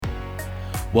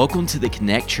Welcome to the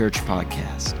Connect Church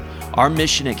podcast. Our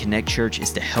mission at Connect Church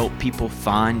is to help people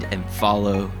find and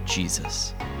follow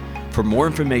Jesus. For more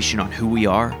information on who we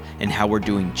are and how we're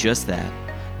doing just that,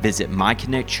 visit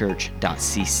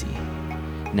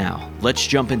myconnectchurch.cc. Now, let's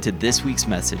jump into this week's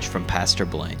message from Pastor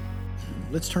Blaine.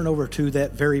 Let's turn over to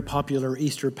that very popular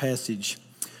Easter passage,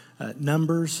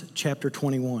 Numbers chapter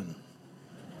 21.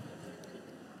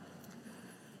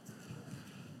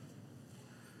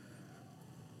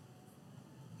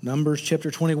 Numbers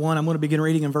chapter 21, I'm going to begin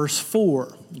reading in verse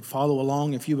 4. You can follow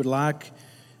along if you would like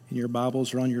in your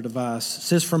Bibles or on your device. It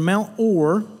says, from Mount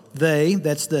Or,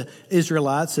 that's the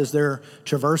Israelites, as they're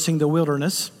traversing the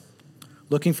wilderness,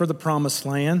 looking for the promised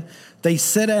land, they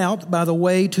set out by the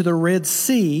way to the Red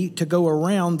Sea to go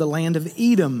around the land of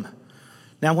Edom.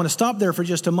 Now I want to stop there for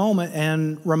just a moment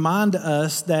and remind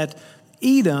us that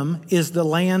Edom is the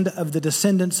land of the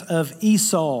descendants of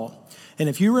Esau. And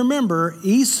if you remember,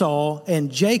 Esau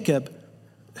and Jacob,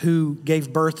 who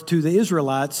gave birth to the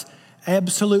Israelites,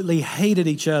 absolutely hated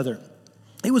each other.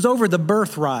 It was over the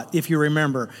birthright, if you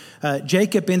remember.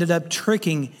 Jacob ended up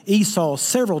tricking Esau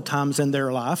several times in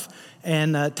their life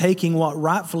and taking what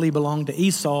rightfully belonged to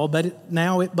Esau, but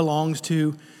now it belongs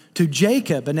to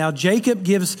Jacob. And now Jacob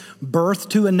gives birth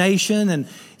to a nation, and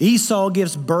Esau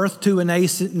gives birth to a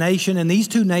nation, and these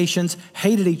two nations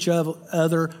hated each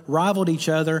other, rivaled each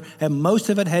other, and most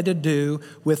of it had to do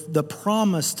with the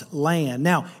promised land.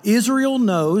 Now, Israel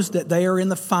knows that they are in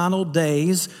the final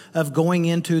days of going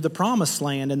into the promised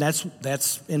land, and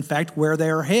that's in fact where they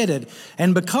are headed.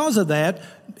 And because of that,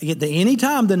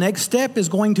 anytime the next step is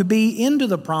going to be into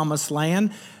the promised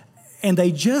land, and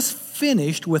they just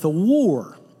finished with a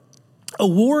war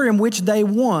in which they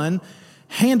won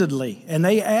handedly. And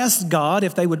they asked God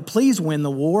if they would please win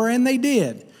the war, and they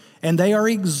did. And they are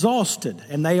exhausted,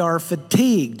 and they are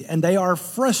fatigued, and they are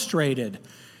frustrated.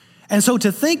 And so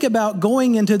to think about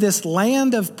going into this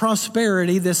land of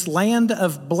prosperity, this land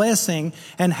of blessing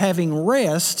and having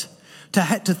rest, to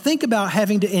think about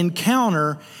having to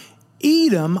encounter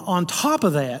Edom on top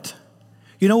of that,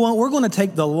 you know what? We're going to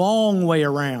take the long way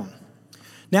around.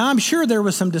 Now, I'm sure there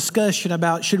was some discussion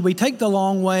about should we take the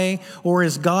long way, or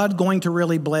is God going to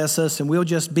really bless us and we'll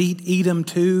just beat Edom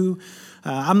too?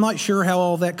 I'm not sure how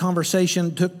all that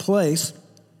conversation took place,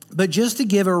 but just to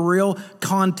give a real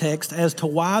context as to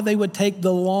why they would take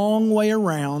the long way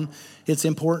around, it's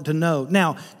important to know.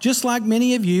 Now, just like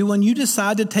many of you, when you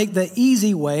decide to take the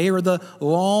easy way or the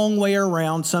long way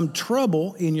around some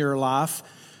trouble in your life,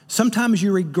 sometimes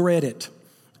you regret it.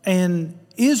 And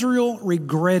Israel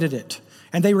regretted it.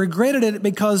 And they regretted it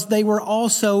because they were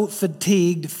also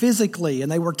fatigued physically,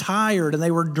 and they were tired, and they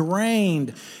were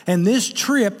drained. And this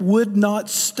trip would not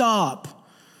stop.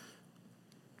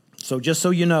 So just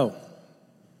so you know.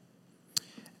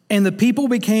 And the people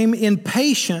became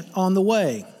impatient on the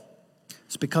way.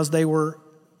 It's because they were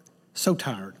so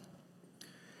tired.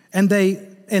 And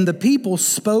the people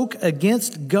spoke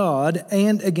against God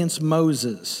and against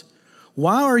Moses.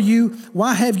 Why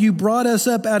have you brought us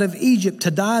up out of Egypt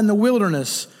to die in the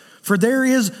wilderness? For there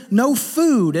is no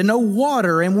food and no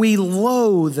water, and we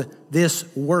loathe this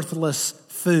worthless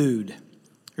food.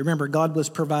 Remember, God was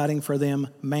providing for them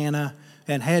manna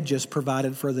and had just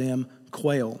provided for them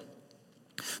quail.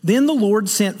 Then the Lord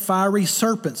sent fiery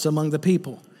serpents among the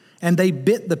people, and they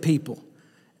bit the people,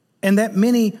 and that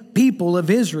many people of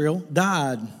Israel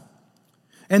died.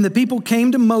 And the people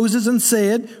came to Moses and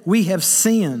said, we have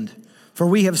sinned, for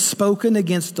we have spoken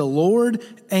against the Lord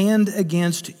and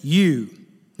against you.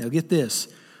 Now get this.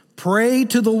 Pray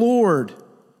to the Lord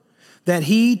that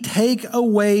he take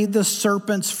away the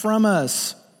serpents from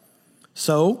us.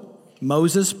 So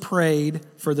Moses prayed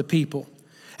for the people.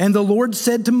 And the Lord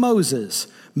said to Moses,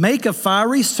 make a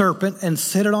fiery serpent and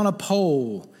set it on a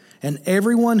pole, and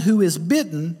everyone who is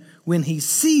bitten, when he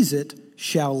sees it,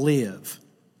 shall live.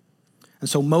 And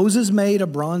so Moses made a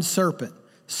bronze serpent,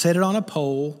 set it on a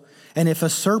pole, and if a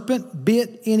serpent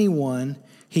bit anyone,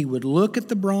 he would look at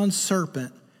the bronze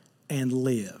serpent and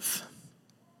live.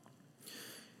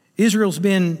 Israel's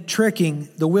been trekking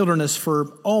the wilderness for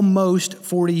almost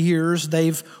 40 years.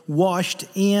 They've washed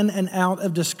in and out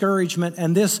of discouragement.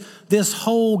 And this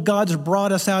whole God's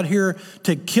brought us out here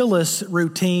to kill us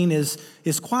routine is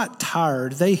quite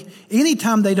tired.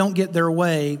 Anytime they don't get their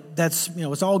way,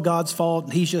 it's all God's fault,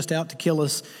 and he's just out to kill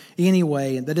us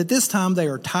anyway. And that at this time they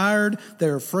are tired, they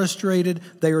are frustrated,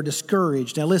 they are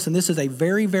discouraged. Now listen, this is a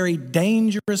very, very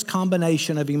dangerous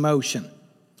combination of emotion.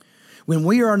 When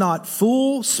we are not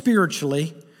full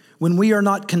spiritually, when we are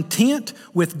not content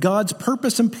with God's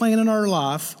purpose and plan in our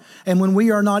life, and when we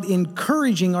are not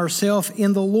encouraging ourselves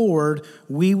in the Lord,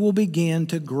 we will begin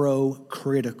to grow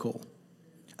critical.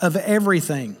 of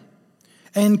everything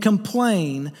and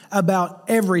complain about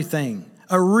everything.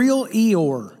 A real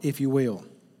Eeyore, if you will.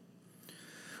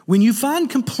 When you find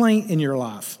complaint in your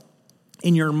life,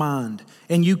 in your mind,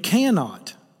 and you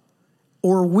cannot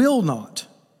or will not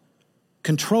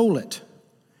control it,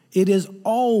 it is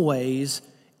always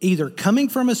either coming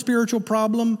from a spiritual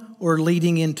problem or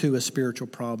leading into a spiritual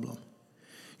problem.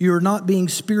 You're not being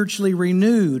spiritually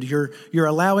renewed. You're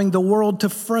allowing the world to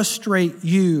frustrate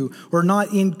you or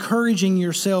not encouraging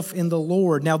yourself in the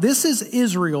Lord. Now, this is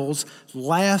Israel's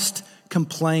last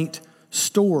complaint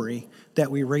story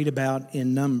that we read about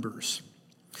in Numbers.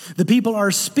 The people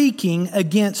are speaking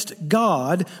against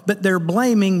God, but they're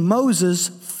blaming Moses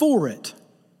for it.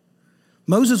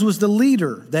 Moses was the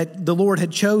leader that the Lord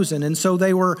had chosen, and so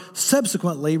they were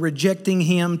subsequently rejecting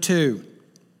him too.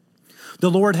 The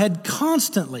Lord had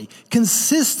constantly,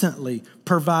 consistently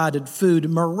provided food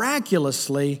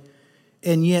miraculously,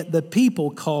 and yet the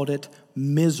people called it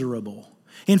miserable.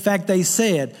 In fact, they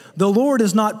said, the Lord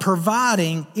is not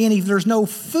providing there's no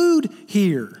food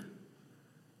here.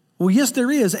 Well, yes, there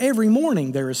is. Every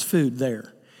morning there is food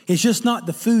there. It's just not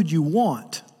the food you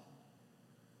want,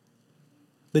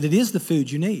 but it is the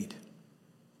food you need.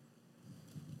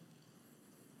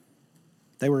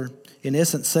 They were, in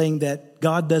essence, saying that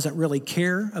God doesn't really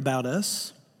care about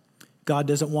us. God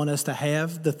doesn't want us to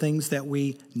have the things that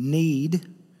we need.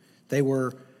 They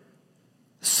were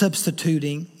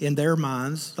substituting in their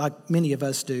minds, like many of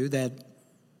us do, that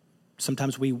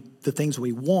sometimes the things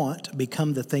we want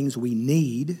become the things we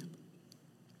need.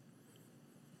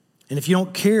 And if you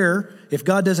don't care, if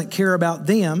God doesn't care about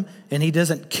them and he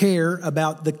doesn't care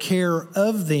about the care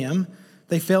of them,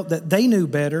 they felt that they knew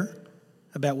better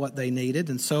about what they needed.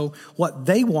 And so what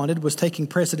they wanted was taking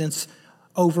precedence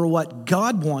over what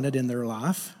God wanted in their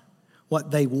life.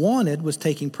 What they wanted was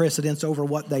taking precedence over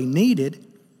what they needed.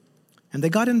 And they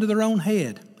got into their own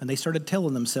head and they started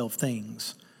telling themselves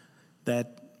things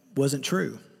that wasn't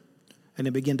true. And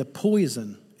they began to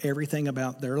poison everything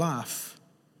about their life.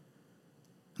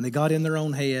 And they got in their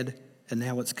own head, and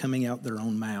now it's coming out their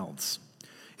own mouths.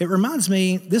 It reminds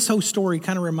me, this whole story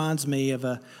kind of reminds me of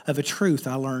a truth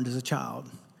I learned as a child.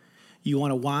 You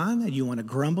want to whine, and you want to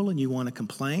grumble, and you want to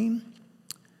complain.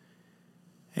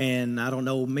 And I don't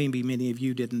know, maybe many of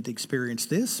you didn't experience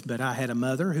this, but I had a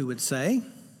mother who would say,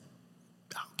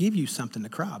 I'll give you something to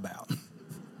cry about.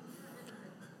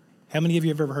 How many of you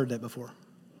have ever heard that before?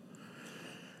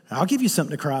 I'll give you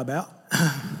something to cry about.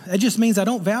 That just means I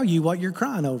don't value what you're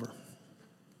crying over.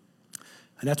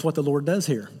 And that's what the Lord does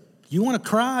here. You want to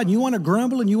cry and you want to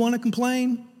grumble and you want to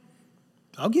complain?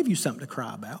 I'll give you something to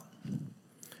cry about.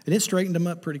 And it straightened them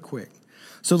up pretty quick.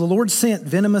 So the Lord sent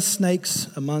venomous snakes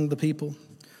among the people.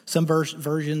 Some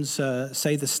versions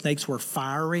say the snakes were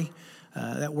fiery.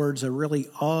 That word's a really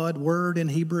odd word in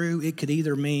Hebrew. It could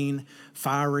either mean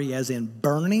fiery as in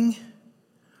burning,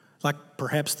 like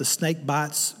perhaps the snake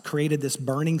bites created this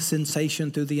burning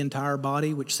sensation through the entire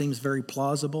body, which seems very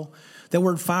plausible. That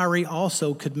word fiery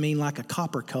also could mean like a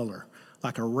copper color,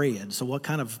 like a red. So what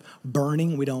kind of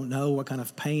burning, we don't know. What kind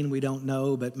of pain, we don't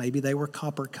know. But maybe they were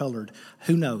copper colored.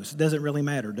 Who knows? It doesn't really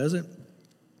matter, does it?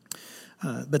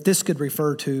 But this could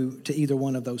refer to either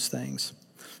one of those things.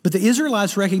 But the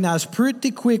Israelites recognized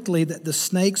pretty quickly that the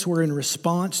snakes were in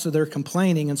response to their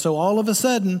complaining. And so all of a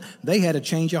sudden, they had a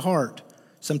change of heart.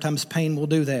 Sometimes pain will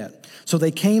do that. So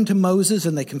they came to Moses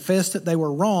and they confessed that they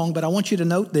were wrong. But I want you to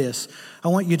note this. I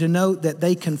want you to note that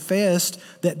they confessed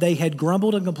that they had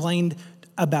grumbled and complained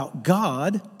about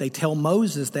God. They tell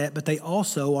Moses that, but they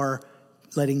also are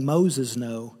letting Moses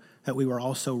know that we were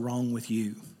also wrong with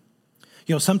you.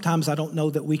 You know, sometimes I don't know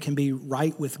that we can be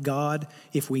right with God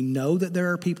if we know that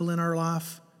there are people in our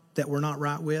life that we're not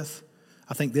right with.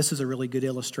 I think this is a really good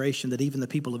illustration that even the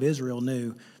people of Israel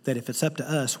knew that if it's up to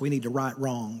us, we need to right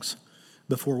wrongs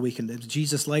before we can.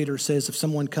 Jesus later says if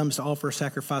someone comes to offer a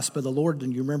sacrifice by the Lord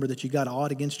and you remember that you got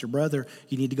aught against your brother,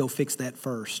 you need to go fix that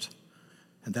first.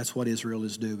 And that's what Israel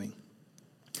is doing.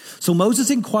 So Moses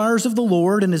inquires of the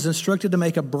Lord and is instructed to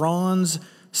make a bronze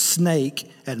snake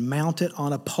and mount it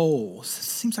on a pole. It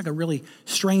seems like a really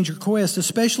strange request,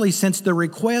 especially since the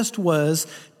request was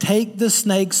take the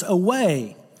snakes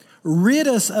away. Rid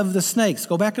us of the snakes.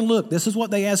 Go back and look. This is what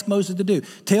they asked Moses to do.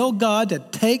 Tell God to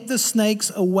take the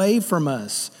snakes away from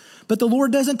us. But the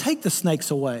Lord doesn't take the snakes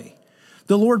away.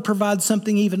 The Lord provides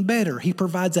something even better. He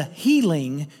provides a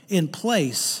healing in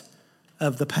place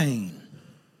of the pain.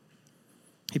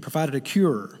 He provided a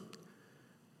cure,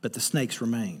 but the snakes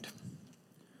remained.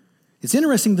 It's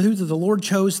interesting that the Lord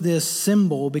chose this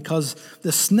symbol because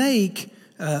the snake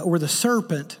or the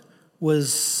serpent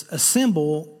was a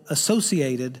symbol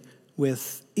associated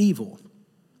with evil.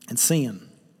 and sin.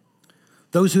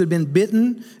 Those who had been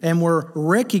bitten and were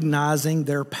recognizing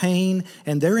their pain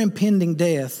and their impending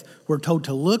death were told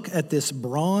to look at this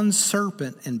bronze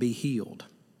serpent and be healed.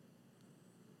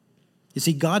 You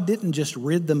see, God didn't just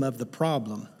rid them of the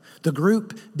problem. The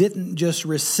group didn't just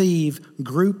receive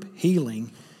group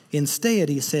healing. Instead,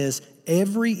 he says,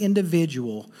 every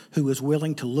individual who was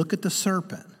willing to look at the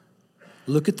serpent,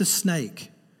 look at the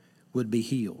snake, would be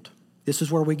healed. This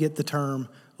is where we get the term,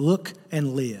 look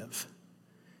and live.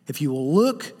 If you will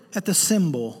look at the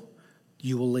symbol,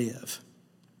 you will live.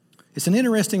 It's an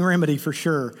interesting remedy for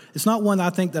sure. It's not one I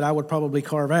think that I would probably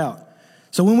carve out.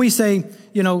 So when we say,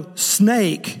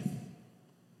 snake,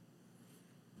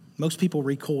 most people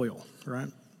recoil, right?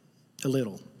 A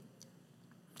little.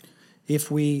 If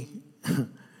we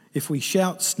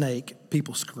shout snake,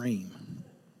 people scream.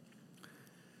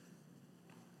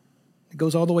 It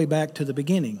goes all the way back to the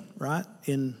beginning, right?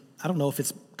 I don't know if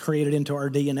it's created into our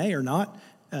DNA or not.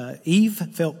 Eve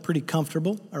felt pretty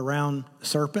comfortable around a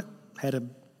serpent, had a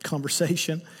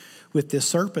conversation with this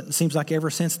serpent. It seems like ever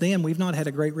since then, we've not had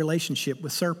a great relationship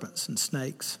with serpents and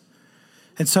snakes.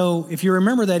 And so if you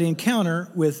remember that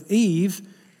encounter with Eve,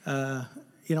 I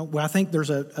think there's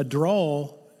a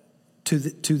draw to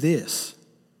this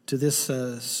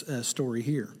story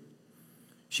here.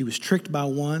 She was tricked by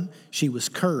one, she was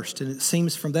cursed, and it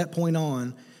seems from that point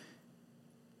on,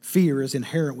 fear is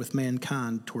inherent with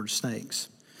mankind towards snakes.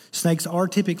 Snakes are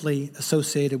typically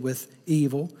associated with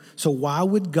evil, so why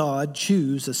would God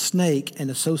choose a snake and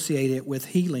associate it with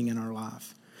healing in our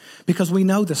life? Because we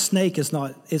know the snake is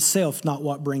not itself not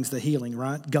what brings the healing,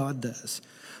 right? God does.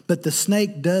 But the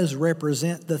snake does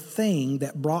represent the thing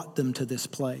that brought them to this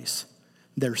place,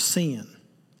 their sin.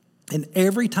 And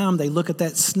every time they look at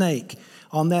that snake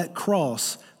on that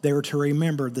cross, they were to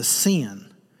remember the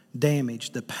sin,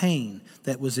 damage, the pain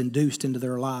that was induced into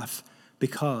their life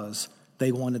because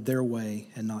they wanted their way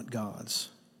and not God's.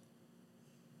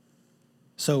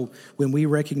 So when we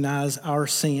recognize our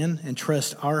sin and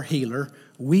trust our healer,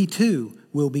 we too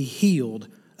will be healed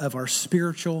of our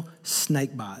spiritual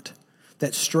snake bite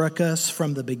that struck us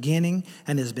from the beginning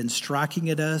and has been striking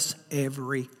at us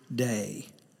every day,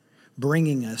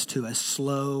 bringing us to a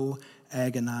slow,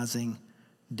 agonizing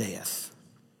death.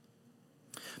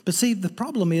 But see, the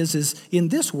problem is in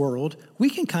this world, we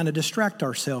can kind of distract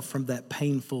ourselves from that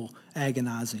painful,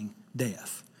 agonizing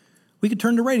death. We could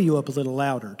turn the radio up a little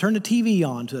louder, turn the TV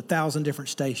on to 1,000 different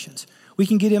stations. We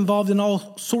can get involved in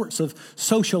all sorts of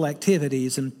social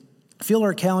activities and fill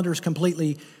our calendars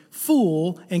completely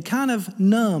full and kind of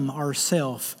numb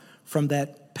ourselves from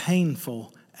that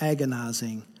painful,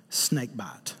 agonizing snake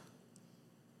bite.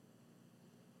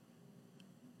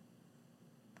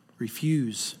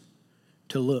 Refuse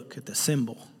to look at the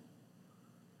symbol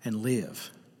and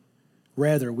live.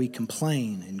 Rather, we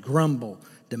complain and grumble,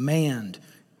 demand,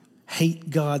 hate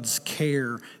God's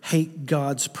care, hate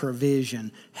God's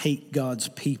provision, hate God's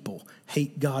people,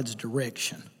 hate God's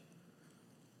direction.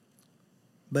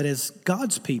 But as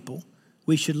God's people,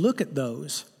 we should look at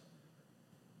those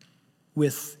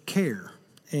with care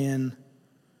and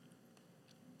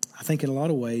I think in a lot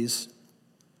of ways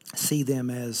see them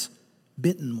as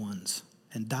bitten ones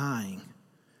and dying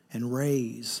and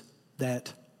raise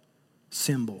that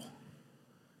symbol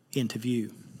into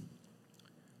view.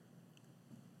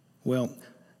 Well,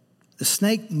 the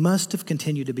snake must have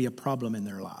continued to be a problem in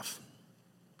their life.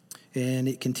 And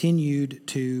it continued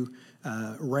to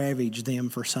ravage them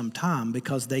for some time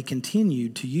because they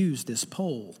continued to use this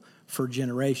pole for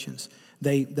generations.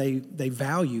 They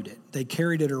valued it. They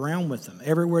carried it around with them.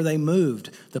 Everywhere they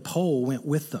moved, the pole went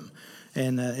with them.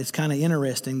 And it's kind of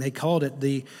interesting. They called it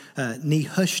the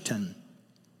Nehushtan.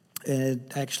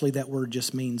 And actually, that word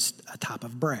just means a type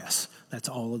of brass. That's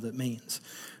all that it means.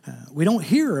 We don't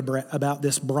hear about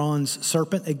this bronze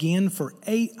serpent again for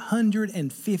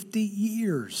 850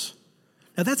 years.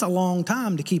 Now, that's a long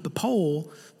time to keep a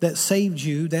pole that saved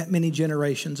you that many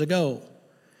generations ago.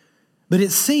 But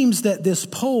it seems that this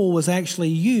pole was actually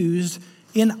used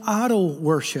in idol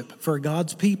worship for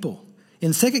God's people.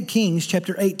 In 2 Kings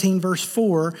chapter 18, verse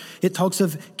 4, it talks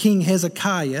of King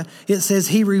Hezekiah. It says,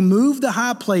 he removed the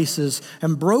high places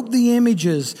and broke the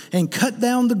images and cut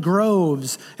down the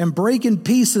groves and brake in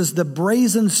pieces the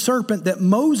brazen serpent that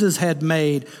Moses had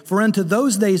made. For unto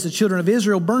those days the children of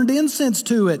Israel burned incense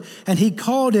to it, and he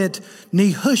called it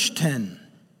Nehushtan.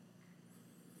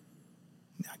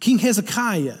 King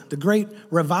Hezekiah, the great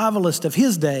revivalist of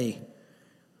his day,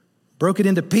 broke it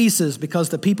into pieces because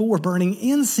the people were burning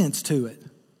incense to it.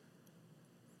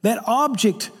 That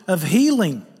object of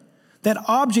healing, that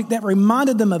object that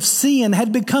reminded them of sin,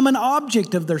 had become an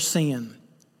object of their sin.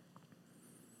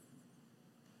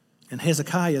 And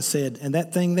Hezekiah said, and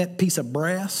that thing, that piece of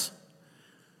brass,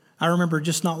 I remember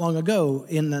just not long ago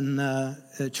in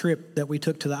a trip that we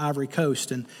took to the Ivory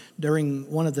Coast, and during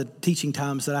one of the teaching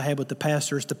times that I had with the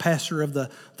pastor of the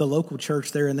local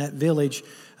church there in that village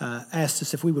asked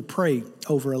us if we would pray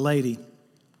over a lady.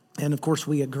 And of course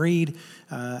we agreed,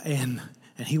 and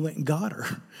he went and got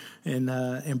her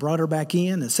and brought her back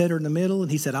in and set her in the middle. And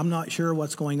he said, I'm not sure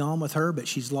what's going on with her, but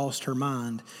she's lost her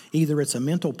mind. Either it's a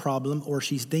mental problem or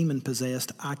she's demon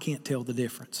possessed. I can't tell the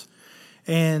difference.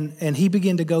 And he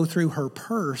began to go through her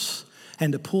purse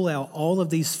and to pull out all of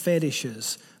these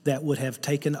fetishes that would have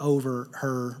taken over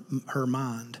her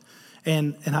mind.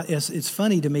 And it's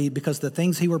funny to me because the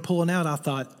things he were pulling out, I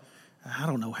thought, I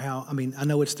don't know how. I mean, I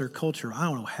know it's their culture. I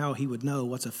don't know how he would know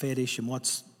what's a fetish and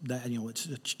what's that. You know,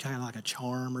 it's kind of like a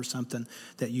charm or something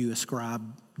that you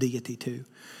ascribe deity to.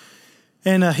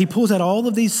 And he pulls out all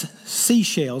of these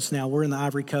seashells. Now, we're in the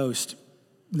Ivory Coast.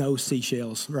 No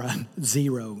seashells, right?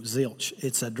 Zero, zilch.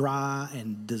 It's a dry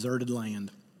and deserted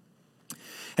land.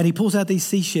 And he pulls out these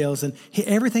seashells, and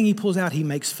everything he pulls out, he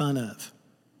makes fun of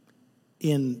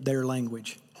in their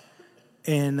language.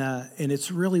 And it's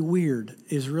really weird.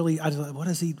 It's really, I was like, what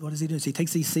is he doing? So he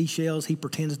takes these seashells, he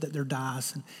pretends that they're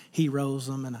dice, and he rolls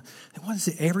them. And what is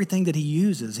it? Everything that he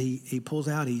uses, he pulls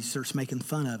out, he starts making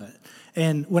fun of it.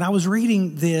 And when I was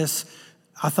reading this,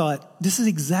 I thought, this is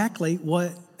exactly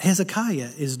what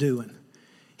Hezekiah is doing.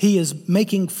 He is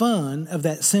making fun of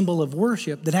that symbol of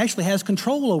worship that actually has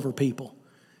control over people.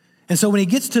 And so when he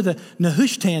gets to the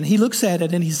Nehushtan, he looks at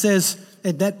it and he says,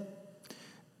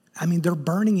 they're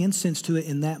burning incense to it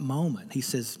in that moment. He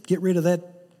says, get rid of that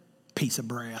piece of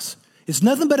brass. It's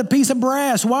nothing but a piece of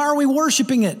brass. Why are we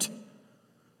worshiping it?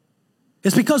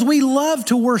 It's because we love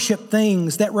to worship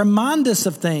things that remind us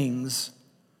of things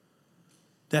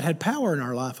that had power in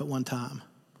our life at one time.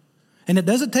 And it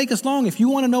doesn't take us long. If you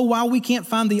want to know why we can't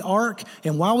find the ark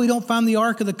and why we don't find the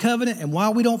Ark of the Covenant and why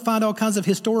we don't find all kinds of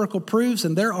historical proofs,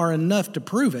 and there are enough to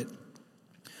prove it.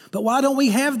 But why don't we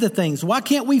have the things? Why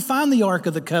can't we find the Ark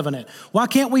of the Covenant? Why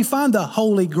can't we find the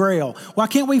Holy Grail? Why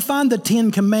can't we find the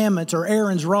 10 Commandments or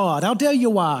Aaron's rod? I'll tell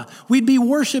you why. We'd be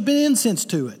worshiping incense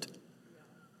to it.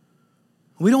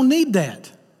 We don't need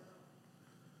that.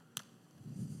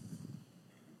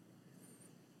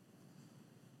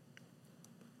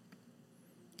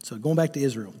 So going back to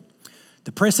Israel,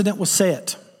 the precedent was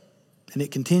set, and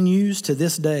it continues to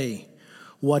this day.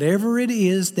 Whatever it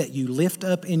is that you lift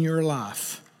up in your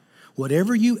life,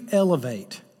 whatever you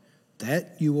elevate,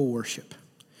 that you will worship.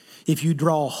 If you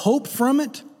draw hope from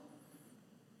it,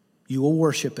 you will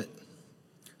worship it.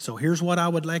 So here's what I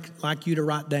would like you to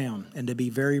write down and to be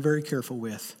very, very careful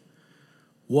with.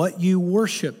 What you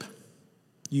worship,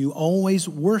 you always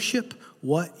worship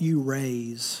what you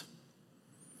raise.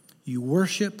 You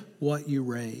worship what you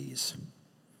raise.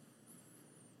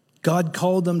 God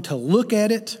called them to look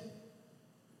at it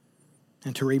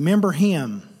and to remember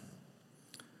Him,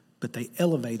 but they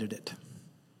elevated it.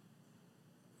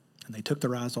 And they took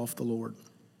their eyes off the Lord.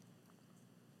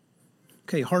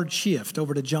 Okay, hard shift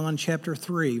over to John chapter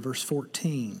 3, verse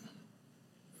 14.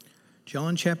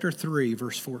 John chapter 3,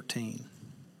 verse 14.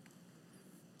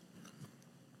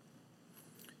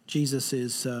 Jesus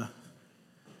is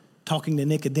talking to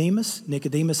Nicodemus.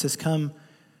 Nicodemus has come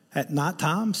at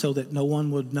nighttime so that no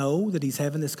one would know that he's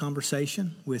having this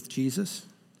conversation with Jesus.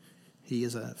 He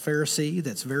is a Pharisee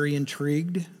that's very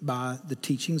intrigued by the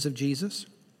teachings of Jesus.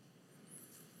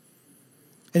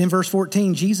 And in verse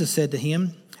 14, Jesus said to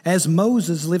him, as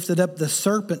Moses lifted up the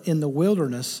serpent in the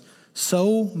wilderness,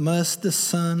 so must the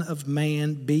Son of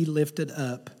Man be lifted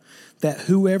up, that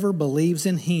whoever believes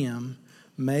in him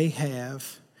may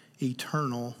have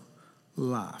eternal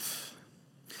life.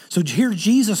 So here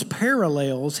Jesus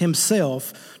parallels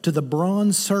himself to the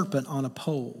bronze serpent on a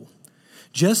pole.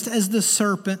 Just as the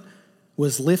serpent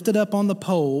was lifted up on the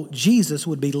pole, Jesus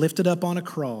would be lifted up on a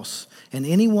cross, and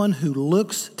anyone who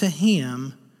looks to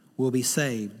him will be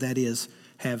saved. That is,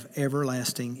 have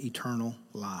everlasting eternal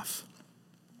life.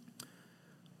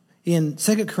 In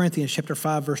 2 Corinthians chapter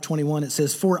 5, verse 21, it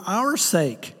says, for our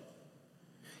sake,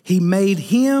 he made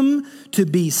him to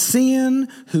be sin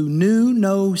who knew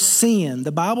no sin.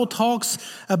 The Bible talks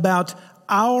about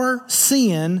our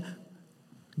sin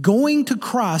going to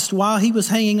Christ while he was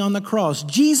hanging on the cross.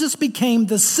 Jesus became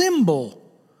the symbol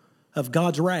of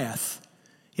God's wrath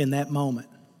in that moment.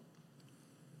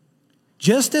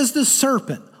 Just as the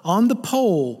serpent on the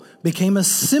pole became a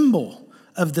symbol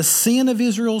of the sin of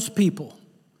Israel's people,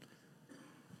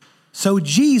 so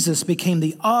Jesus became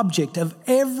the object of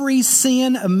every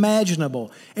sin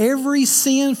imaginable, every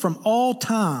sin from all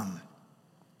time.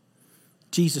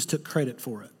 Jesus took credit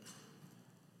for it.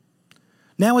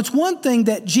 Now, it's one thing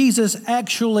that Jesus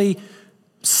actually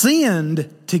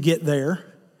sinned to get there.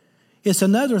 It's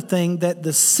another thing that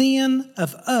the sin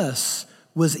of us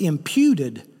was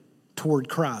imputed toward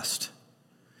Christ.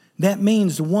 That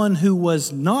means the one who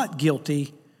was not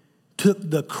guilty took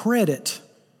the credit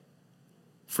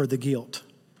for the guilt.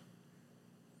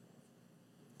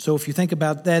 So if you think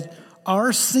about that,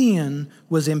 our sin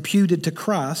was imputed to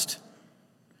Christ.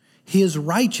 His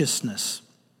righteousness,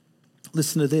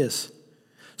 listen to this,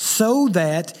 so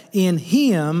that in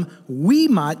him we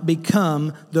might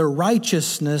become the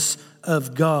righteousness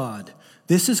of God.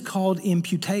 This is called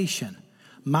imputation.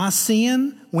 My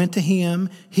sin went to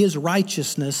him, his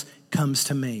righteousness comes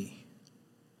to me.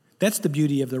 That's the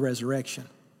beauty of the resurrection.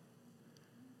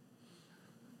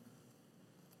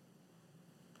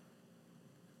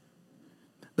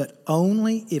 But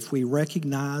only if we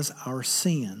recognize our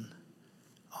sin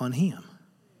on him.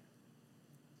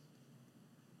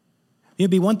 It'd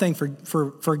be one thing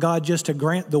for God just to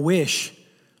grant the wish.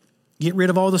 Get rid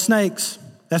of all the snakes.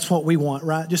 That's what we want,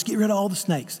 right? Just get rid of all the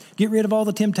snakes. Get rid of all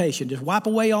the temptation. Just wipe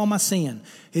away all my sin.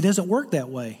 It doesn't work that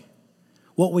way.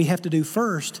 What we have to do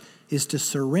first is to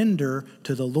surrender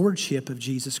to the lordship of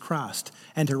Jesus Christ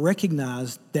and to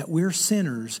recognize that we're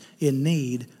sinners in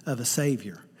need of a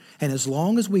Savior. And as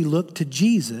long as we look to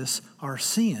Jesus, our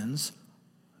sins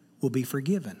will be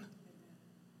forgiven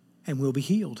and we'll be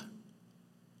healed.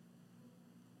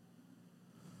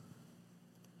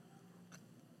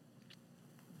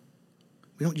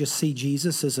 We don't just see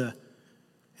Jesus as a,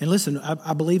 and listen,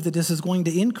 I believe that this is going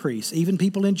to increase. Even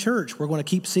people in church, we're going to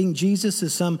keep seeing Jesus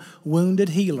as some wounded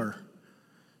healer,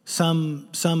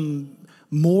 some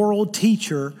moral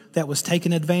teacher that was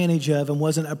taken advantage of and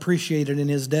wasn't appreciated in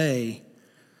his day,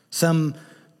 some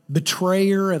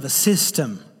betrayer of a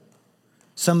system,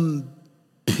 some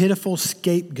pitiful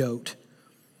scapegoat.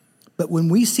 But when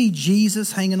we see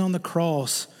Jesus hanging on the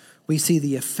cross, we see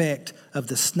the effect of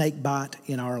the snake bite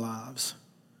in our lives.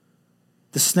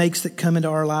 The snakes that come into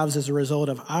our lives as a result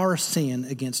of our sin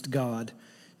against God.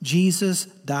 Jesus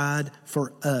died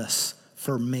for us,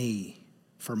 for me,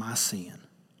 for my sin.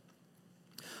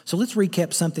 So let's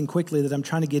recap something quickly that I'm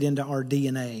trying to get into our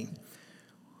DNA.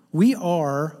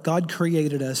 God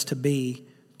created us to be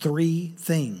three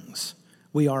things.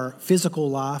 We are physical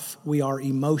life, we are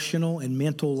emotional and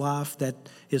mental life. That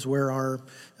is where our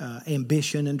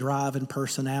ambition and drive and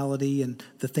personality and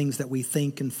the things that we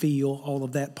think and feel, all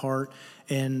of that part.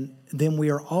 And then we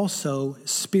are also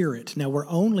spirit. Now, we're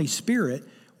only spirit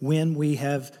when we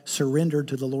have surrendered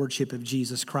to the lordship of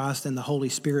Jesus Christ and the Holy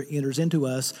Spirit enters into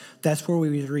us. That's where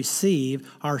we receive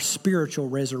our spiritual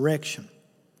resurrection.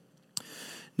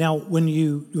 Now, when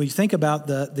you think about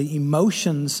the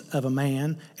emotions of a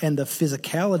man and the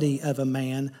physicality of a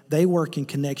man, they work in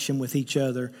connection with each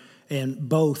other, and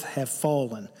both have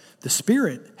fallen. The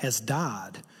spirit has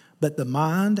died, but the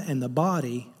mind and the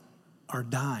body are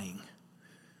dying.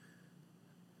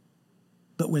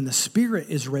 But when the spirit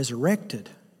is resurrected,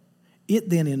 it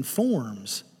then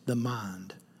informs the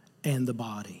mind and the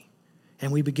body.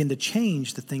 And we begin to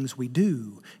change the things we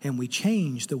do, and we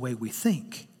change the way we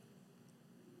think.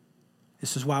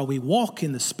 This is why we walk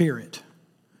in the Spirit,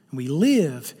 and we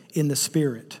live in the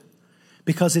Spirit,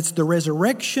 because it's the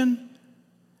resurrection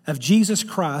of Jesus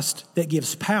Christ that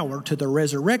gives power to the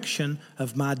resurrection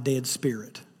of my dead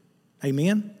spirit.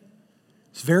 Amen?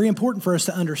 It's very important for us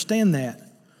to understand that.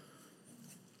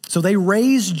 So they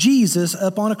raised Jesus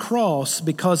up on a cross.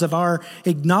 Because of our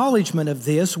acknowledgement of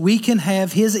this, we can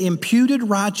have his imputed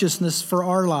righteousness for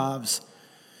our lives.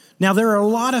 Now, there are a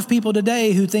lot of people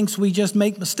today who thinks we just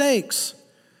make mistakes,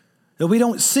 that we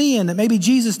don't sin, that maybe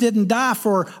Jesus didn't die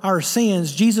for our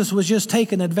sins. Jesus was just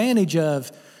taken advantage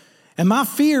of. And my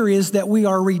fear is that we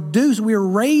are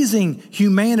raising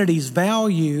humanity's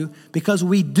value because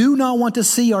we do not want to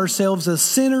see ourselves as a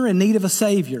sinner in need of a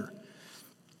Savior.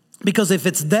 Because if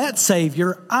it's that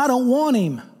Savior, I don't want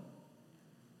him.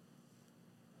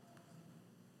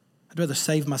 I'd rather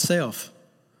save myself.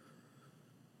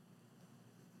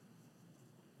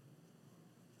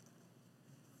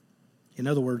 In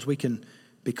other words, we can,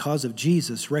 because of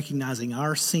Jesus, recognizing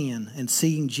our sin and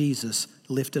seeing Jesus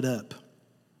lifted up,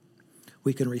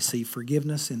 we can receive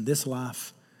forgiveness in this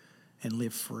life and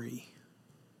live free.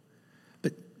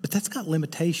 But that's got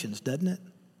limitations, doesn't it?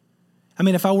 I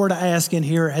mean, if I were to ask in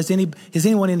here, has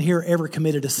anyone in here ever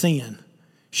committed a sin?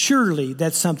 Surely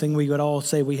that's something we would all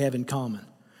say we have in common.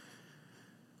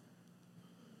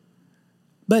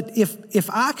 But if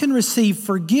I can receive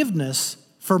forgiveness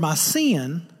for my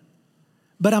sin,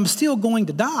 but I'm still going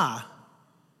to die,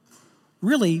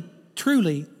 really,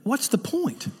 truly, what's the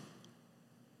point?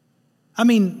 I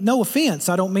mean, no offense.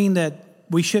 I don't mean that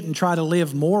we shouldn't try to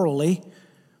live morally.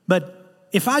 But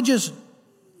if I just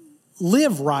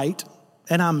live right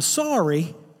and I'm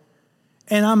sorry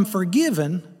and I'm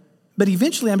forgiven, but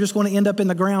eventually I'm just going to end up in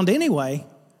the ground anyway,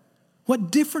 what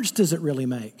difference does it really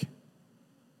make?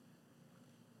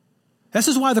 This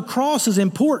is why the cross is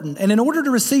important. And in order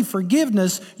to receive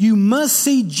forgiveness, you must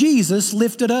see Jesus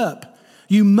lifted up.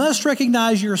 You must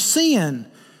recognize your sin.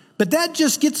 But that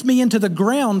just gets me into the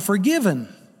ground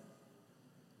forgiven.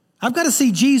 I've got to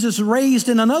see Jesus raised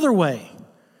in another way.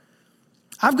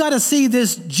 I've got to see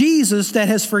this Jesus that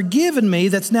has forgiven me,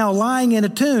 that's now lying in a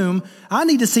tomb. I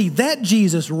need to see that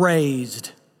Jesus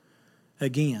raised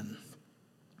again.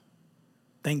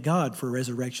 Thank God for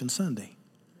Resurrection Sunday.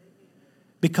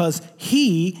 Because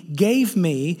he gave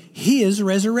me his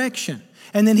resurrection.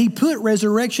 And then he put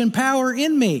resurrection power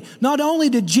in me. Not only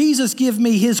did Jesus give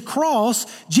me his cross,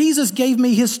 Jesus gave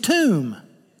me his tomb.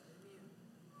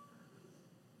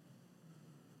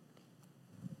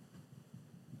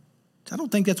 I don't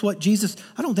think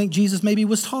Jesus maybe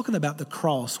was talking about the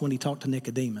cross when he talked to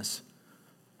Nicodemus.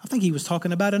 I think he was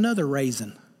talking about another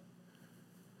raisin.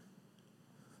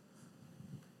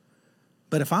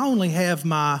 But if I only have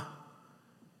my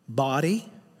body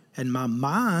and my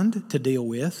mind to deal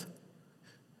with,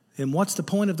 then what's the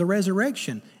point of the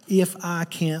resurrection if I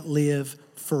can't live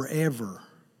forever?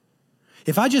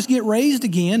 If I just get raised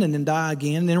again and then die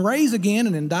again, and then raise again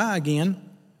and then die again,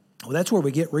 well, that's where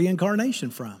we get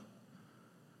reincarnation from.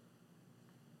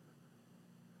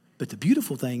 But the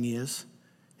beautiful thing is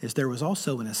there was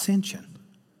also an ascension.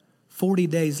 40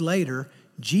 days later,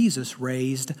 Jesus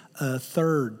raised a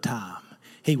third time.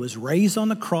 He was raised on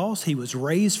the cross, he was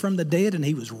raised from the dead, and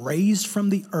he was raised from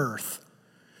the earth.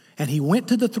 And he went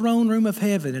to the throne room of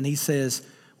heaven and he says,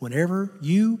 whenever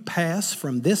you pass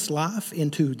from this life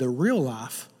into the real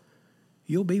life,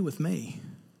 you'll be with me.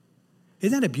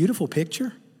 Isn't that a beautiful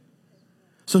picture?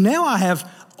 So now I have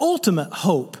ultimate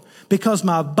hope because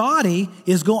my body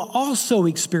is going to also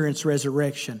experience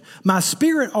resurrection. My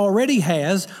spirit already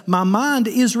has. My mind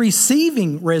is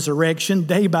receiving resurrection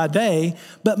day by day,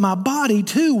 but my body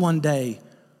too one day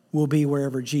will be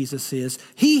wherever Jesus is.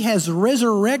 He has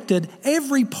resurrected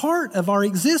every part of our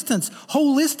existence,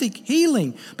 holistic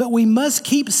healing, but we must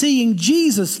keep seeing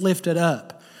Jesus lifted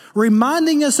up,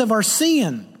 reminding us of our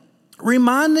sin,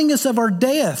 reminding us of our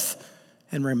death,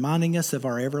 and reminding us of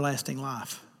our everlasting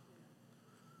life.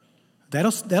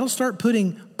 That'll start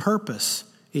putting purpose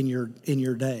in your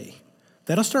day.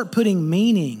 That'll start putting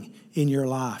meaning in your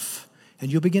life.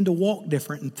 And you'll begin to walk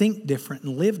different and think different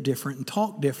and live different and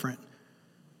talk different.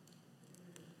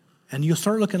 And you'll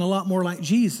start looking a lot more like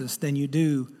Jesus than you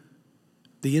do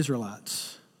the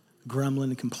Israelites,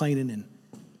 grumbling and complaining and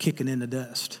kicking in the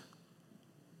dust.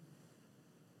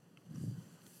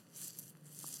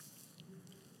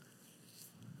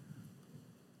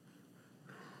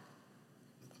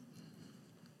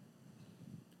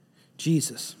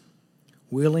 Jesus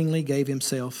willingly gave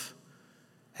himself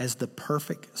as the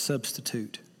perfect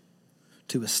substitute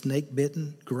to a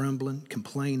snake-bitten, grumbling,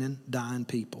 complaining, dying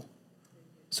people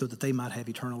so that they might have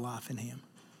eternal life in him.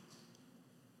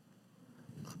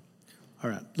 All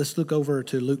right, let's look over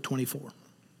to Luke 24.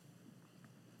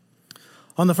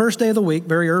 On the first day of the week,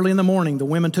 very early in the morning, the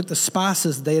women took the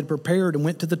spices they had prepared and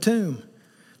went to the tomb.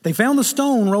 They found the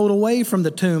stone rolled away from the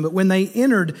tomb, but when they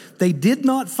entered, they did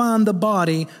not find the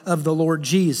body of the Lord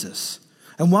Jesus.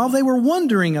 And while they were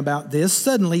wondering about this,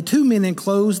 suddenly 2 men in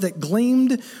clothes that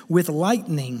gleamed with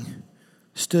lightning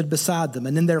stood beside them.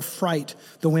 And in their fright,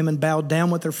 the women bowed down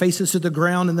with their faces to the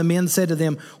ground, and the men said to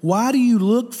them, "Why do you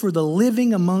look for the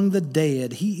living among the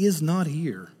dead? He is not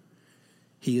here.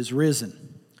 He is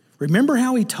risen. Remember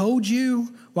how he told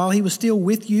you while he was still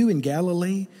with you in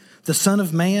Galilee? The Son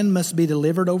of Man must be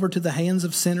delivered over to the hands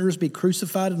of sinners, be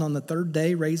crucified, and on the third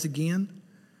day rise again."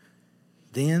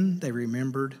 Then they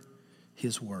remembered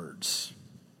his words.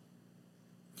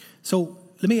 So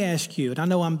let me ask you, and I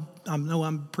know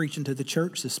I'm preaching to the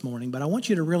church this morning, but I want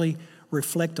you to really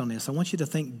reflect on this. I want you to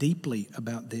think deeply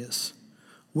about this.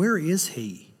 Where is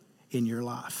he in your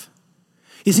life?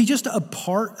 Is he just a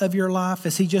part of your life?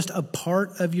 Is he just a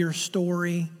part of your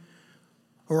story?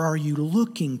 Or are you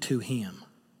looking to him?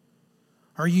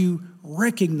 Are you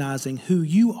recognizing who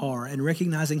you are and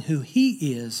recognizing who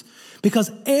he is? Because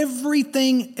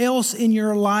everything else in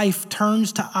your life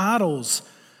turns to idols.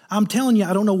 I'm telling you,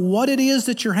 I don't know what it is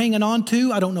that you're hanging on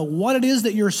to. I don't know what it is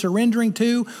that you're surrendering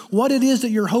to, what it is that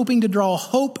you're hoping to draw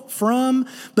hope from.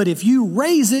 But if you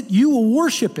raise it, you will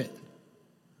worship it.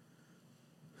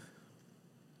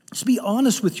 Just be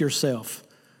honest with yourself.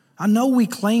 I know we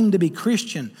claim to be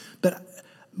Christian, but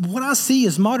what I see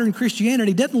as modern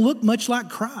Christianity doesn't look much like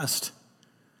Christ.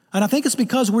 And I think it's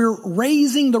because we're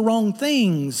raising the wrong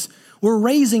things. We're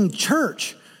raising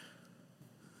church.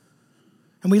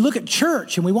 And we look at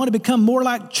church and we want to become more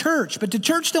like church. But the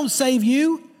church don't save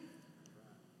you.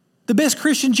 The best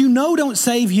Christians you know don't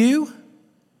save you.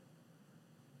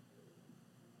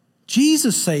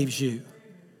 Jesus saves you.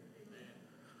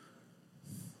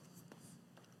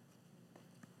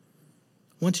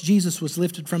 Once Jesus was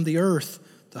lifted from the earth,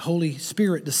 the Holy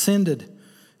Spirit descended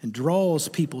and draws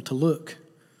people to look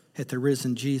at the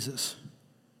risen Jesus.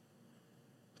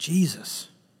 Jesus.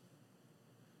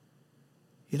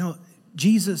 You know,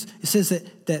 Jesus, it says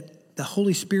that the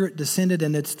Holy Spirit descended,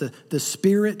 and it's the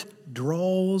Spirit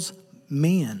draws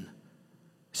men.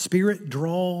 Spirit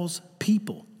draws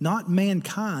people, not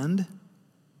mankind,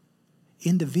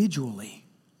 individually.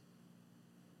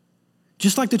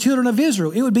 Just like the children of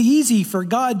Israel, it would be easy for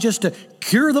God just to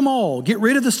cure them all, get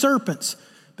rid of the serpents.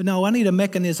 But no, I need a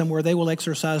mechanism where they will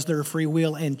exercise their free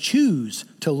will and choose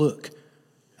to look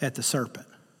at the serpent.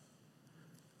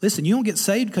 Listen, you don't get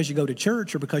saved because you go to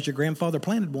church or because your grandfather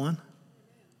planted one.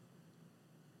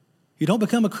 You don't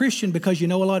become a Christian because you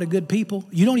know a lot of good people.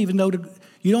 You don't even know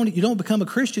you don't become a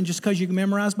Christian just because you can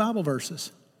memorize Bible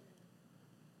verses.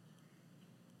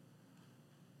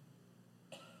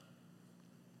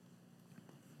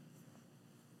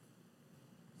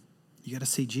 You got to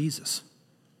see Jesus.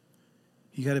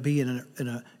 You got to be in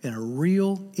a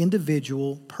real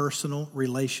individual, personal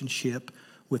relationship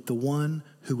with the one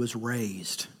who was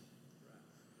raised.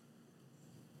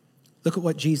 Look at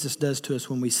what Jesus does to us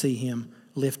when we see him,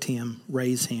 lift him,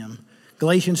 raise him.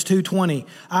 Galatians 2:20,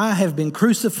 I have been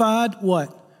crucified,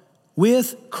 what?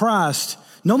 With Christ.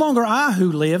 No longer I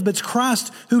who live, but it's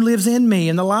Christ who lives in me.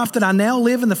 And the life that I now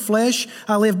live in the flesh,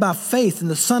 I live by faith in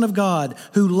the Son of God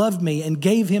who loved me and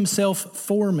gave himself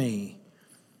for me.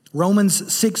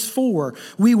 Romans 6:4,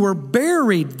 we were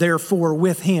buried therefore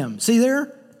with him. See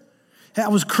there? I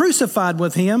was crucified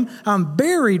with him. I'm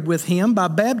buried with him by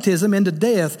baptism into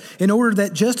death, in order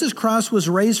that just as Christ was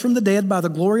raised from the dead by the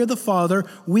glory of the Father,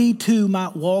 we too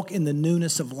might walk in the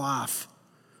newness of life.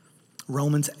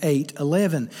 Romans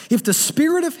 8:11. If the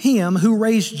spirit of him who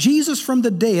raised Jesus from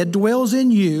the dead dwells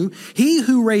in you, he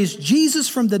who raised Jesus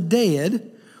from the dead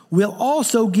will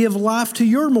also give life to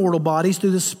your mortal bodies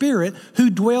through the Spirit who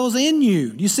dwells in you.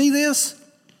 Do you see this?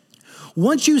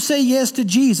 Once you say yes to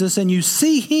Jesus and you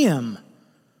see him,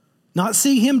 not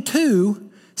see him too,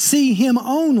 see him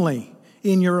only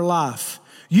in your life,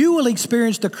 you will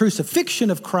experience the crucifixion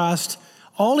of Christ.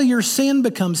 All of your sin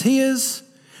becomes his.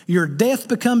 Your death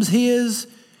becomes his.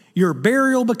 Your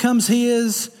burial becomes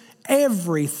his.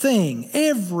 Everything,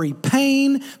 every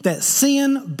pain that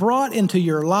sin brought into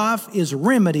your life is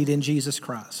remedied in Jesus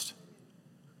Christ.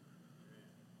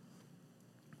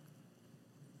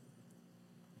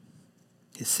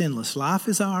 His sinless life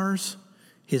is ours.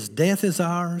 His death is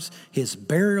ours. His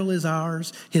burial is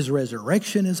ours. His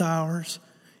resurrection is ours.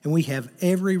 And we have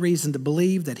every reason to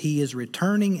believe that he is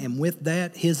returning, and with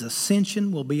that, his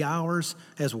ascension will be ours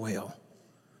as well.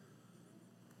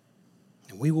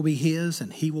 And we will be his,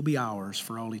 and he will be ours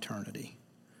for all eternity.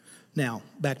 Now,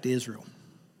 back to Israel.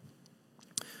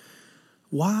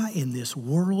 Why in this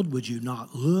world would you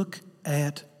not look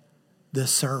at the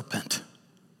serpent?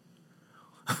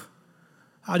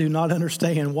 I do not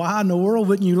understand. Why in the world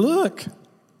wouldn't you look?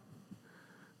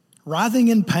 Writhing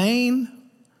in pain,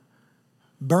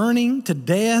 burning to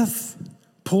death,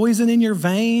 poison in your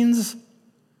veins.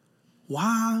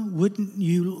 Why wouldn't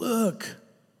you look?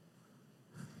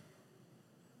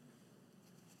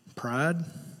 Pride,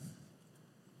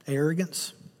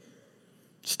 arrogance,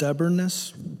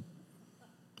 stubbornness,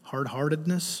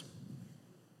 hard-heartedness.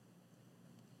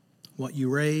 What you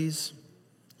raise,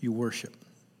 you worship.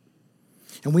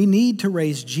 And we need to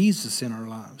raise Jesus in our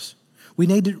lives. We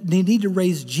need to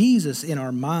raise Jesus in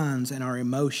our minds and our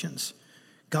emotions.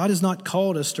 God has not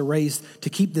called us to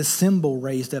keep this symbol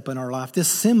raised up in our life. This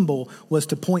symbol was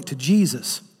to point to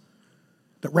Jesus.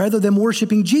 But rather than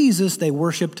worshiping Jesus, they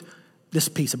worshiped this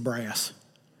piece of brass.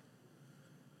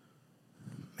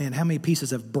 Man, how many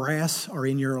pieces of brass are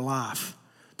in your life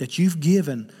that you've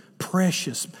given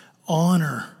precious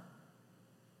honor?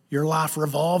 Your life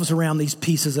revolves around these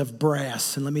pieces of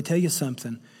brass. And let me tell you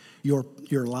something. Your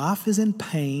life is in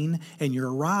pain and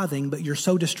you're writhing, but you're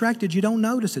so distracted you don't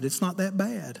notice it. It's not that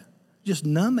bad. Just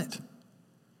numb it.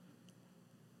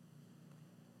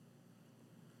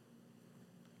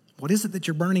 What is it that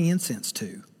you're burning incense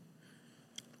to?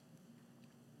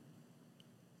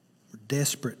 We're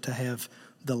desperate to have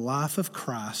the life of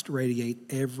Christ radiate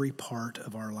every part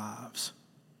of our lives.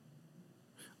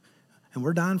 And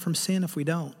we're dying from sin if we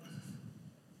don't.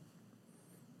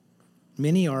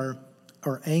 Many are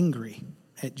are angry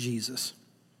at Jesus.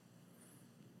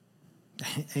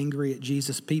 Angry at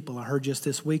Jesus people. I heard just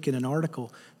this week in an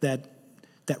article that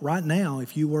right now,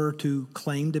 if you were to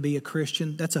claim to be a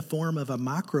Christian, that's a form of a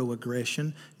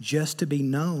microaggression just to be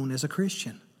known as a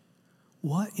Christian.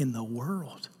 What in the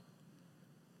world?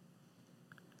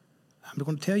 I'm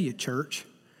going to tell you, church,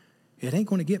 it ain't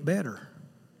going to get better.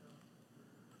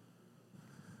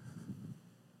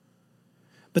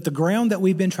 But the ground that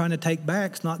we've been trying to take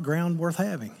back is not ground worth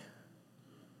having.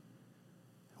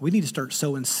 We need to start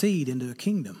sowing seed into the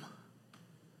kingdom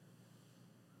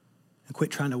and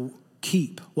quit trying to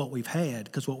keep what we've had,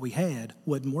 because what we had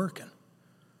wasn't working.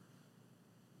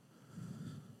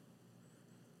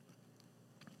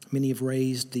 Many have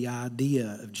raised the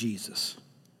idea of Jesus.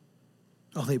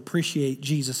 Oh, they appreciate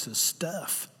Jesus'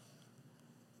 stuff.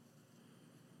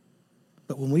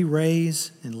 But when we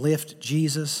raise and lift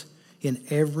Jesus in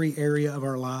every area of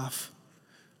our life,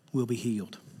 we'll be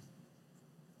healed.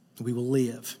 We will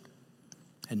live.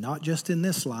 And not just in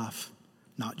this life,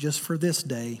 not just for this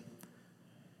day,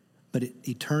 but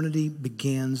eternity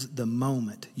begins the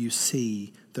moment you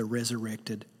see the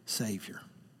resurrected Savior.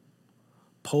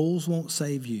 Poles won't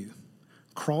save you.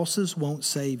 Crosses won't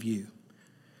save you.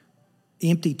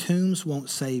 Empty tombs won't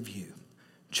save you.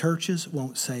 Churches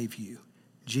won't save you.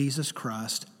 Jesus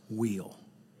Christ will.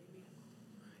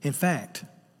 In fact,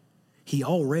 He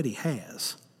already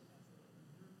has.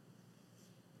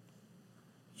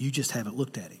 You just haven't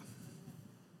looked at Him.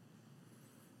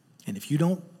 And if you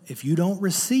don't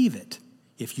receive it,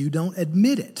 if you don't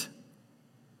admit it,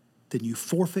 then you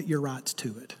forfeit your rights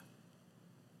to it.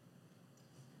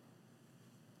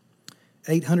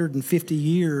 850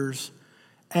 years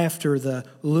after the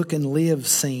look and live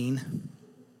scene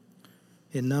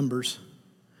in Numbers,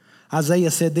 Isaiah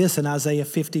said this in Isaiah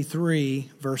 53,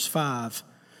 verse 5.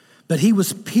 But He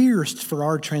was pierced for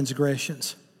our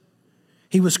transgressions.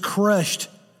 He was crushed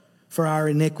for our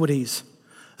iniquities.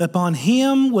 Upon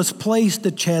Him was placed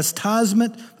the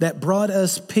chastisement that brought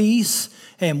us peace,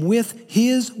 and with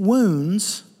His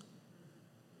wounds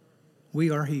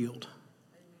we are healed.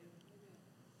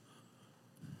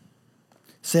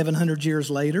 700 years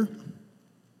later,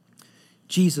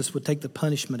 Jesus would take the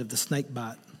punishment of the snake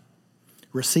bite,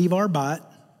 receive our bite,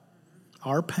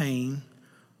 our pain,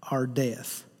 our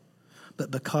death.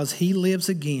 But because He lives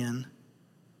again,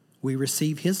 we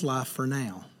receive His life for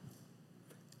now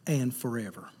and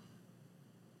forever.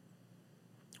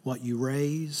 What you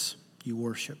raise, you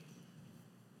worship.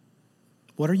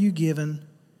 What are you given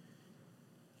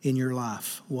in your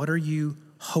life? What are you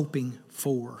hoping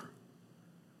for?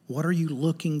 What are you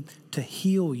looking to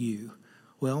heal you?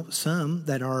 Well, some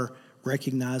that are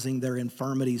recognizing their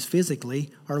infirmities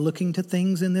physically are looking to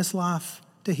things in this life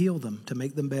to heal them, to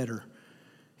make them better.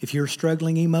 If you're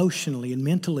struggling emotionally and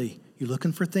mentally, you're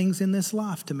looking for things in this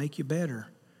life to make you better.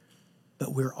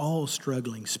 But we're all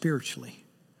struggling spiritually.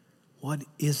 What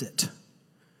is it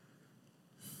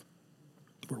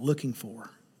we're looking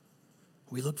for?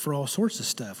 We look for all sorts of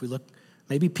stuff. We look,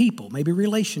 maybe people, maybe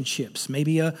relationships,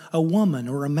 maybe a woman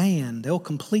or a man. They'll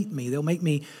complete me. They'll make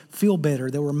me feel better.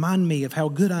 They'll remind me of how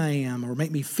good I am, or make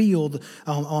me feel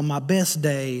on my best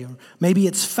day. Or maybe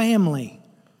it's family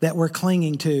that we're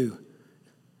clinging to.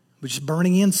 We're just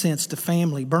burning incense to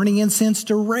family, burning incense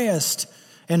to rest,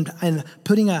 and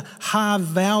putting a high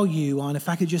value on if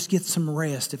I could just get some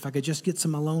rest, if I could just get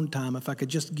some alone time, if I could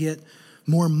just get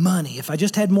more money. If I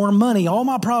just had more money, all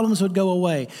my problems would go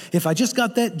away. If I just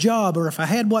got that job, or if I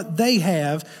had what they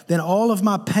have, then all of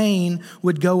my pain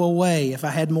would go away. If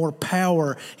I had more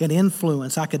power and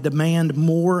influence, I could demand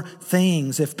more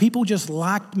things. If people just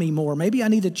liked me more, maybe I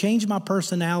need to change my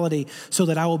personality so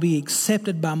that I will be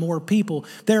accepted by more people.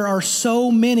 There are so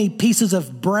many pieces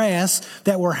of brass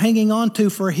that we're hanging on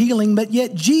to for healing, but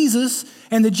yet Jesus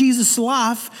and the Jesus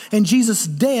life and Jesus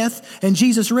death and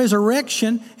Jesus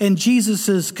resurrection and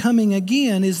Jesus' coming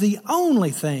again is the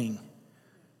only thing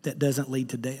that doesn't lead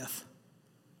to death.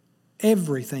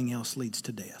 Everything else leads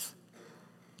to death.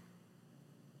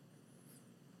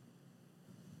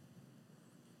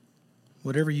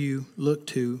 Whatever you look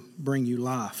to bring you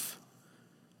life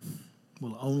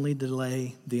will only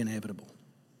delay the inevitable.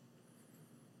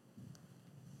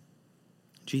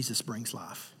 Jesus brings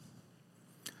life.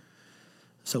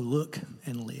 So look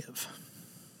and live.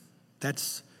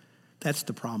 That's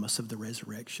the promise of the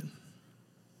resurrection.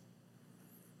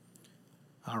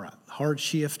 All right, hard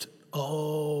shift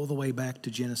all the way back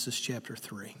to Genesis chapter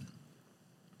 3.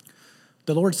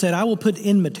 The Lord said, I will put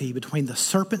enmity between the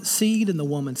serpent's seed and the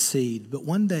woman's seed, but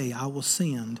one day I will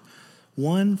send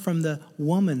one from the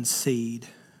woman's seed,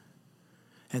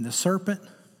 and the serpent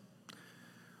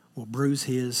will bruise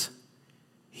his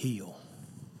heal.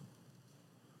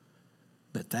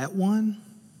 But that one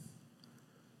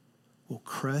will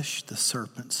crush the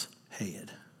serpent's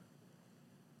head.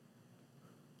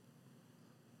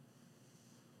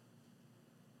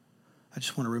 I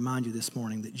just want to remind you this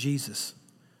morning that Jesus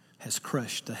has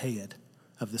crushed the head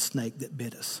of the snake that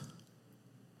bit us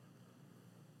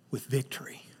with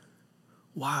victory.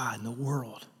 Why in the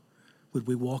world would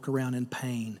we walk around in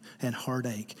pain and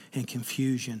heartache and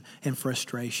confusion and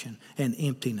frustration and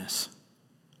emptiness,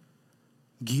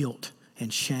 guilt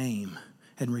and shame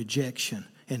and rejection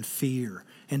and fear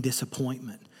and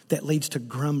disappointment that leads to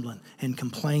grumbling and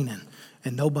complaining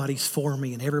and nobody's for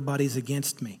me and everybody's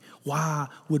against me? Why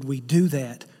would we do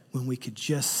that when we could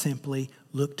just simply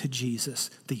look to Jesus,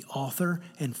 the author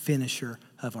and finisher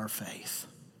of our faith?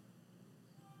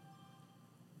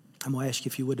 I'm going to ask you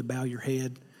if you would to bow your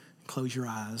head and close your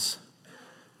eyes.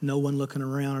 No one looking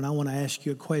around, and I want to ask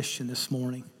you a question this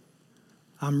morning.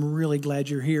 I'm really glad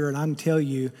you're here, and I can tell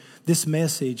you this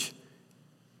message,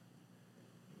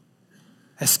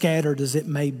 as scattered as it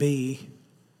may be,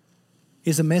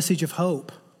 is a message of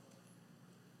hope.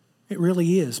 It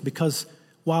really is, because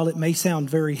while it may sound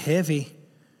very heavy,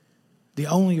 the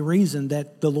only reason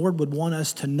that the Lord would want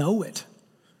us to know it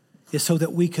is so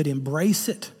that we could embrace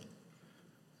it.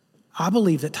 I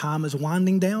believe that time is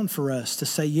winding down for us to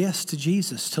say yes to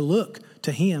Jesus, to look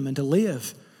to Him and to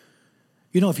live.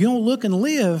 You know, if you don't look and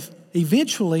live,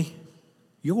 eventually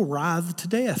you'll writhe to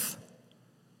death.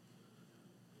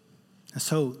 And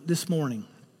so this morning,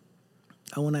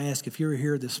 I want to ask, if you're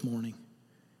here this morning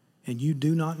and you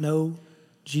do not know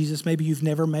Jesus, maybe you've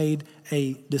never made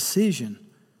a decision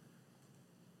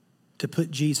to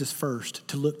put Jesus first,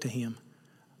 to look to Him.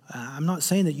 I'm not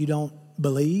saying that you don't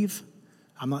believe.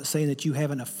 I'm not saying that you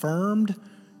haven't affirmed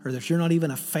or that you're not even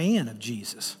a fan of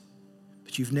Jesus.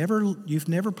 But you've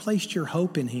never placed your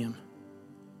hope in Him.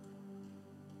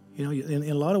 You know, in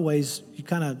a lot of ways, you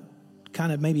kind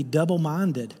of maybe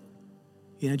double-minded.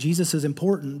 You know, Jesus is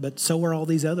important, but so are all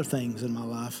these other things in my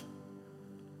life.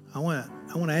 I want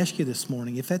to ask you this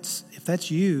morning, if that's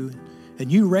you,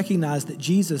 and you recognize that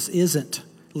Jesus isn't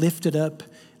lifted up,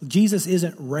 Jesus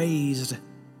isn't raised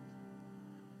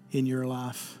in your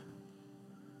life,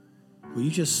 will you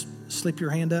just slip your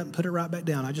hand up and put it right back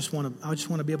down? I just want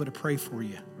to be able to pray for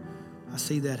you. I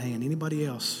see that hand. Anybody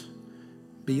else?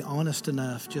 Be honest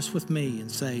enough just with me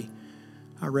and say,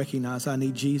 I recognize I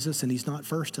need Jesus and He's not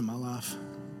first in my life.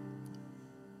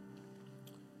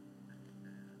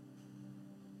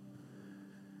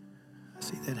 I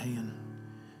see that hand.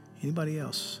 Anybody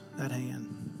else? That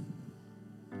hand.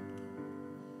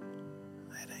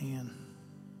 That hand.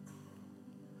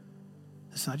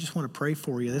 Listen, I just want to pray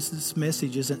for you. This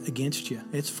message isn't against you.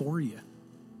 It's for you.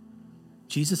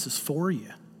 Jesus is for you.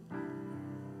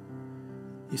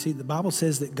 You see, the Bible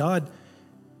says that God's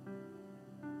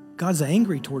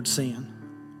angry towards sin.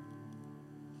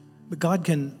 But God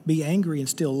can be angry and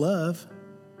still love.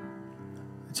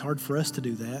 It's hard for us to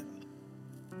do that.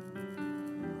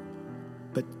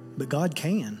 But God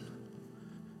can.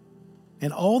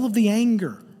 And all of the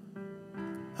anger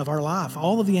of our life,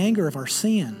 all of the anger of our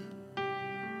sin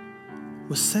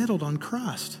was settled on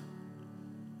Christ.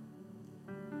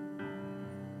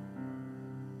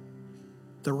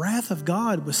 The wrath of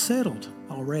God was settled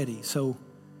already, so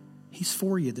He's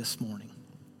for you this morning.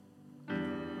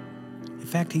 In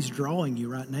fact, He's drawing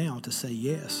you right now to say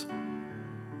yes,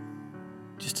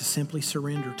 just to simply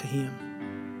surrender to Him.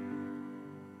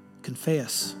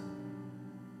 Confess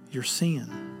your sin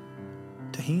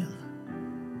to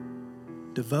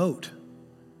Him. Devote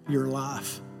your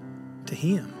life to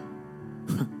Him.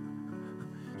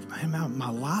 Man, my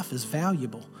life is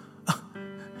valuable.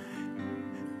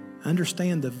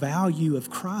 Understand the value of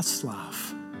Christ's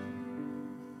life.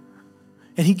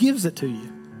 And He gives it to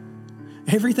you.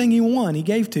 Everything you want, He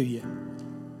gave to you.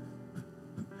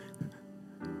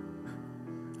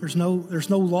 There's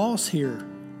no loss here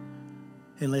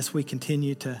unless we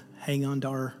continue to hang on to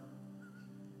our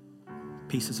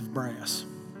pieces of brass.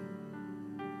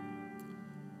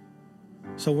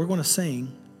 So we're going to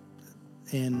sing,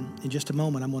 and in just a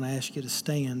moment I'm going to ask you to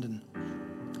stand, and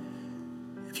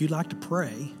if you'd like to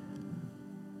pray,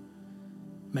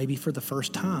 maybe for the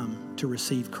first time to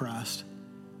receive Christ,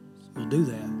 we'll do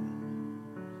that.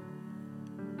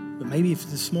 But maybe if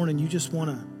this morning you just want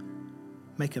to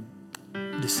make a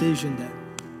decision that,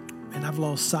 man, I've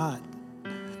lost sight,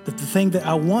 that the thing that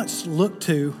I once looked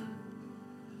to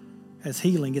as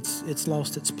healing, it's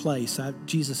lost its place.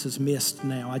 Jesus is missed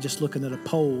now. I'm just looking at a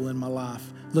pole in my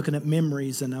life, looking at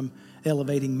memories, and I'm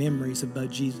elevating memories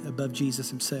above Jesus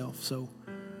Himself. So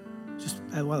just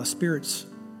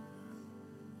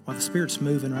while While the Spirit's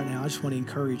moving right now, I just want to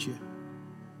encourage you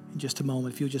in just a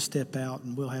moment. If you'll just step out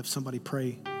and we'll have somebody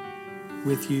pray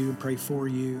with you and pray for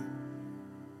you.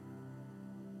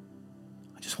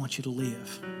 I just want you to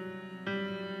live.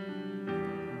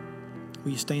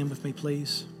 Will you stand with me,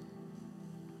 please?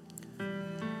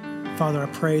 Father, I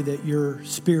pray that your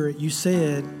Spirit, you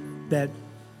said that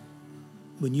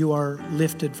when you are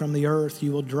lifted from the earth,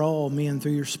 you will draw men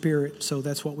through your Spirit. So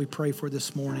that's what we pray for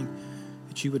this morning,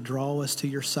 that you would draw us to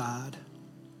your side.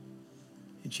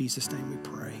 In Jesus' name we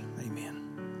pray. Amen.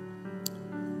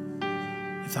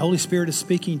 If the Holy Spirit is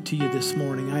speaking to you this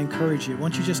morning, I encourage you, why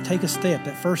don't you just take a step?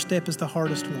 That first step is the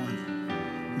hardest one.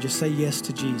 And just say yes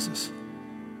to Jesus.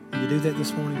 Will you do that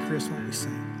this morning, Chris? Why don't we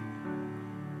sing?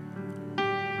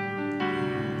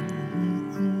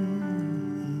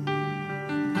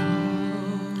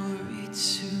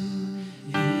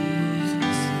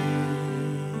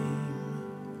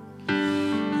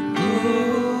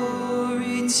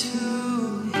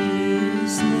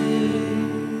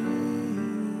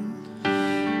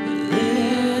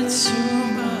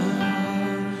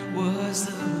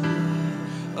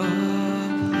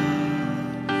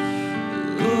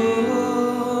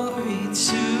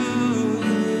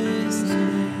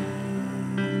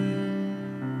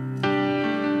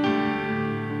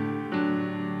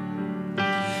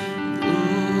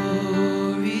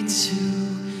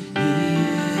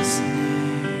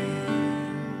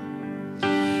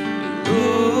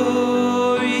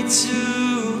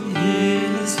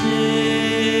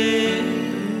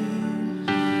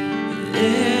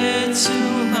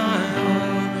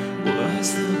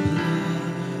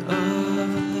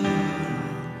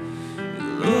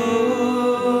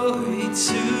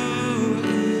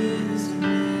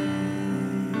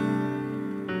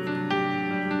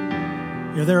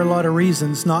 There are a lot of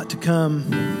reasons not to come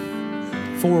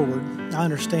forward. I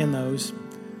understand those.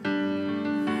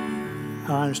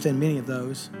 I understand many of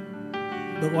those.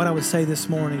 But what I would say this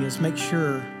morning is make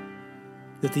sure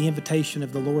that the invitation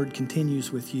of the Lord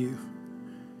continues with you,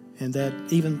 and that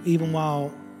even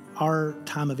while our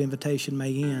time of invitation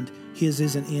may end, His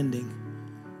isn't ending.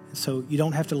 And so you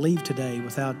don't have to leave today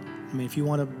without, if you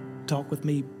want to talk with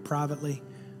me privately,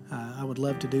 I would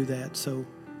love to do that. So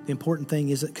the important thing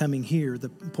isn't coming here. The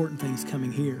important thing is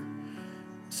coming here.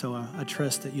 So I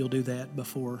trust that you'll do that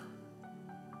before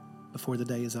the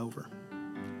day is over.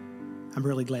 I'm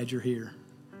really glad you're here.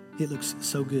 It looks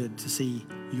so good to see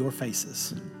your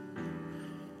faces.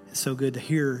 It's so good to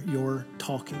hear your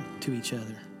talking to each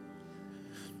other.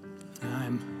 And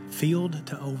I'm filled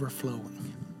to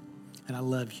overflowing. And I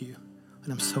love you.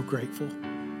 And I'm so grateful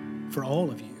for all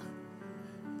of you.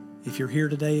 If you're here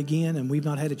today again and we've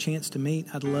not had a chance to meet,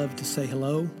 I'd love to say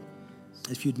hello.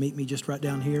 If you'd meet me just right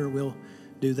down here, we'll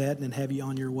do that and then have you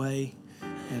on your way.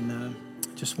 And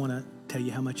just want to tell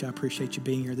you how much I appreciate you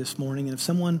being here this morning. And if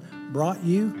someone brought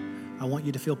you, I want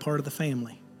you to feel part of the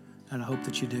family. And I hope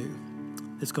that you do.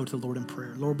 Let's go to the Lord in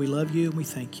prayer. Lord, we love you and we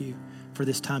thank you for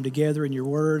this time together in your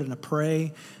word. And I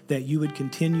pray that you would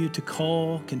continue to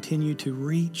call, continue to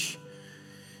reach,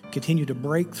 continue to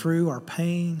break through our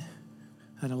pain,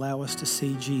 and allow us to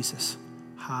see Jesus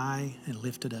high and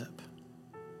lifted up.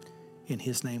 In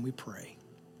His name we pray.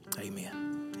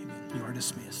 Amen. Amen. You are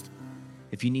dismissed.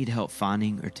 If you need help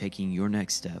finding or taking your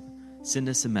next step, send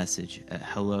us a message at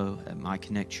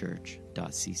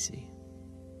hello@myconnectchurch.cc.